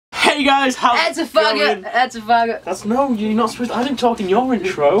Hey guys, how's That's a it going? faggot. That's a faggot. That's no, you're not supposed to. I didn't talk in your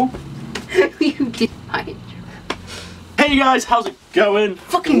intro. You did my intro. Hey guys, how's it going?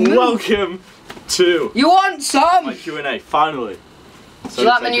 Fucking move. Welcome to You want some? my Q&A, finally. Do you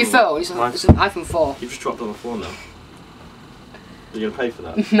like my new phone? It's an iPhone 4. You've just dropped on the floor now. Are you gonna pay for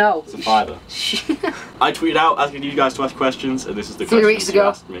that? No. It's a fiver. I tweeted out asking you guys to ask questions, and this is the 3 questions weeks you ago.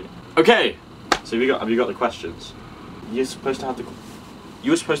 asked me. Okay, so have you got the questions? You're supposed to have the. You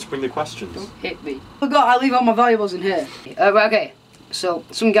were supposed to bring the questions. Don't hit me. I forgot I leave all my valuables in here. Right, okay, so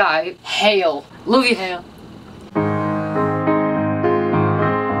some guy, Hale. Love you, Hale.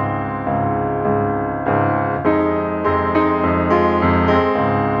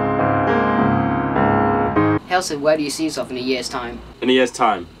 Hale said, where do you see yourself in a year's time? In a year's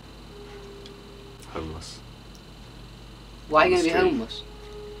time. Homeless. Why are you going to be homeless?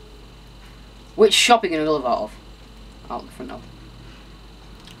 Which shop are you going to live out of? Out the front of.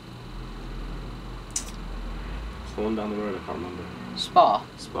 It's the one down the road, I can't remember. Spa.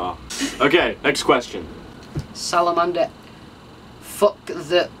 Spa. Okay, next question. Salamander. Fuck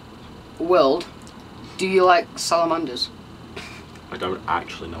the world. Do you like salamanders? I don't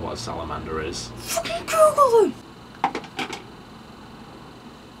actually know what a salamander is. Fucking Google them!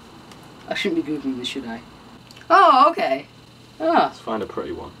 I shouldn't be Googling this, should I? Oh, okay. Ah. Let's find a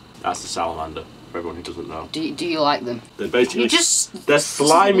pretty one. That's the salamander, for everyone who doesn't know. Do you like them? They're basically... You they're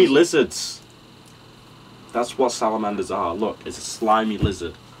slimy lizards. That's what salamanders are. Look, it's a slimy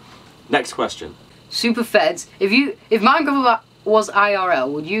lizard. Next question. Super feds. If Minecraft was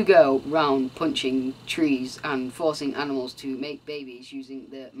IRL, would you go round punching trees and forcing animals to make babies using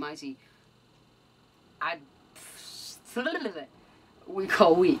the mighty we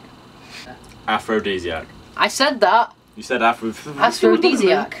call weed? Aphrodisiac. I said that. You said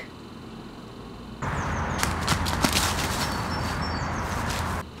Aphrodisiac.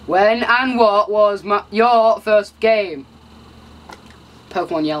 When and what was your first game?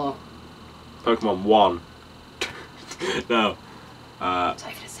 Pokemon Yellow. Pokemon 1. No. What's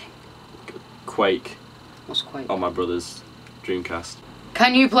that even a thing? Quake. What's Quake? On my brother's Dreamcast.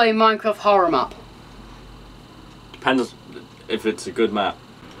 Can you play Minecraft Horror Map? Depends if it's a good map.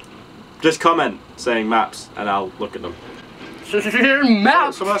 Just comment saying maps and I'll look at them.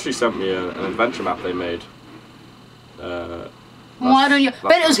 Map! Someone actually sent me an adventure map they made. Why don't you?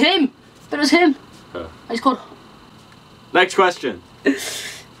 Bet it was him! Bet it was him! He's called. Next question.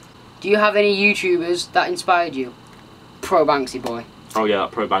 Do you have any YouTubers that inspired you? Pro Banksy Boy. Oh yeah,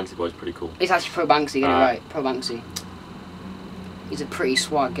 that Pro Banksy Boy is pretty cool. It's actually Pro Banksy, get it right. Pro Banksy. He's a pretty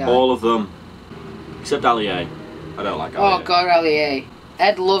swag guy. All of them. Except Allier. I don't like Allier. Oh god, Allier.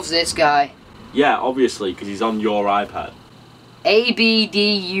 Ed loves this guy. Yeah, obviously, because he's on your iPad.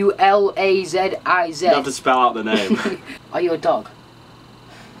 ABDULAZIZ. You have to spell out the name. Are you a dog?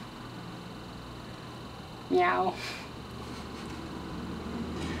 Meow.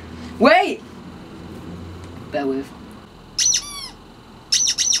 Wait! Bear with.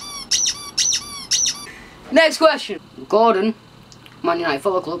 Next question. Gordon, Man United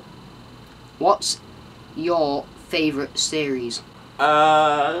Football Club. What's your favourite series?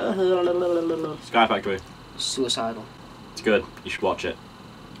 Sky Factory. Suicidal. It's good. You should watch it.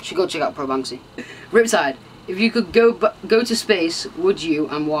 You should go check out Pro Banksy. Riptide, if you could go to space, would you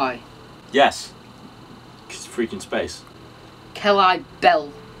and why? Yes. It's freaking space. Kelly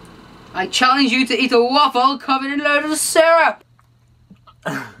Bell, I challenge you to eat a waffle covered in loads of syrup.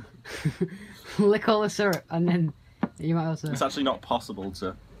 Lick all the syrup and then you might also It's actually not possible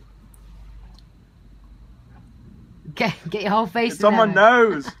to. get your whole face. It's on my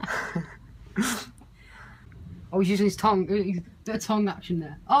nose. Oh, he's using his tongue. He's a bit of tongue action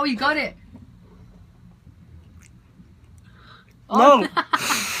there. Oh, you got it. No.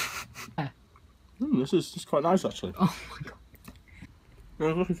 This is quite nice actually. Oh my god. I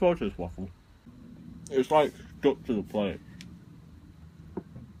was looking forward to this waffle. It's like stuck to the plate.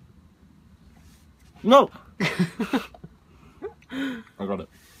 No! I got it.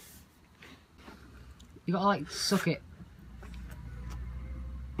 You gotta like suck it.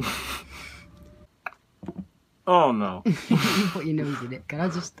 Oh no. You put your nose in it. Can I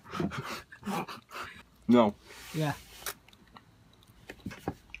just? No. Yeah.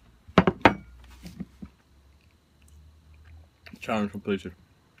 Challenge completed.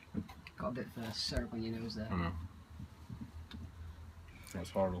 Got a bit of syrup on your nose there. I know. That's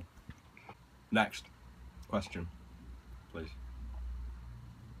horrible. Next question, please.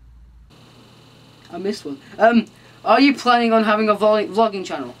 I missed one. Are you planning on having a vlogging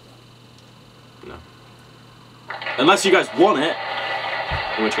channel? No. Unless you guys want it,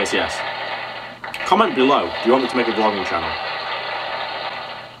 in which case yes. Comment below, do you want me to make a vlogging channel?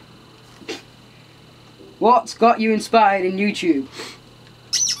 What's got you inspired in YouTube?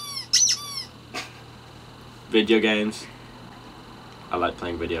 Video games. I like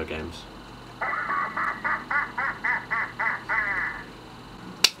playing video games.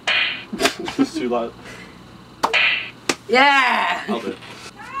 It's too loud. Yeah! I'll do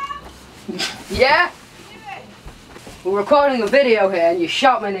it. Yeah? We're recording a video here and you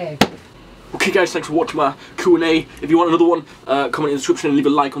shout my name. Okay guys, thanks for watching my Q&A. If you want another one, comment in the description and leave a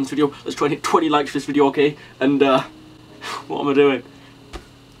like on this video. Let's try and hit 20 likes for this video, okay? And what am I doing?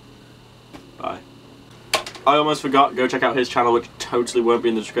 Bye. I almost forgot, go check out his channel, which totally won't be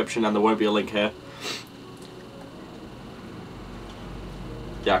in the description, and there won't be a link here.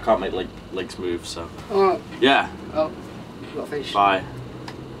 Yeah, I can't make links move, so. Yeah. Oh, you got fish. Bye.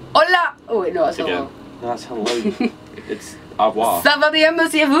 Hola! Oh wait, no, that's Again. hello. No, that's hello. It's au revoir. Ça va bien,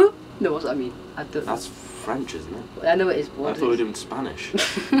 monsieur-vous? No, what's that mean? I don't know. That's French, isn't it? I know it is. I What thought we were doing Spanish.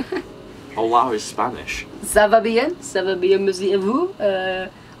 Hola is Spanish. Ça va bien, monsieur-vous?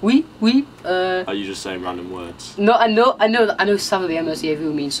 Oui, oui. Are you just saying random words? No, I know ça va bien,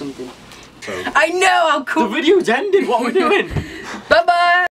 monsieur-vous means something. So. I know how cool. The video's ended. What are we doing? Bye bye.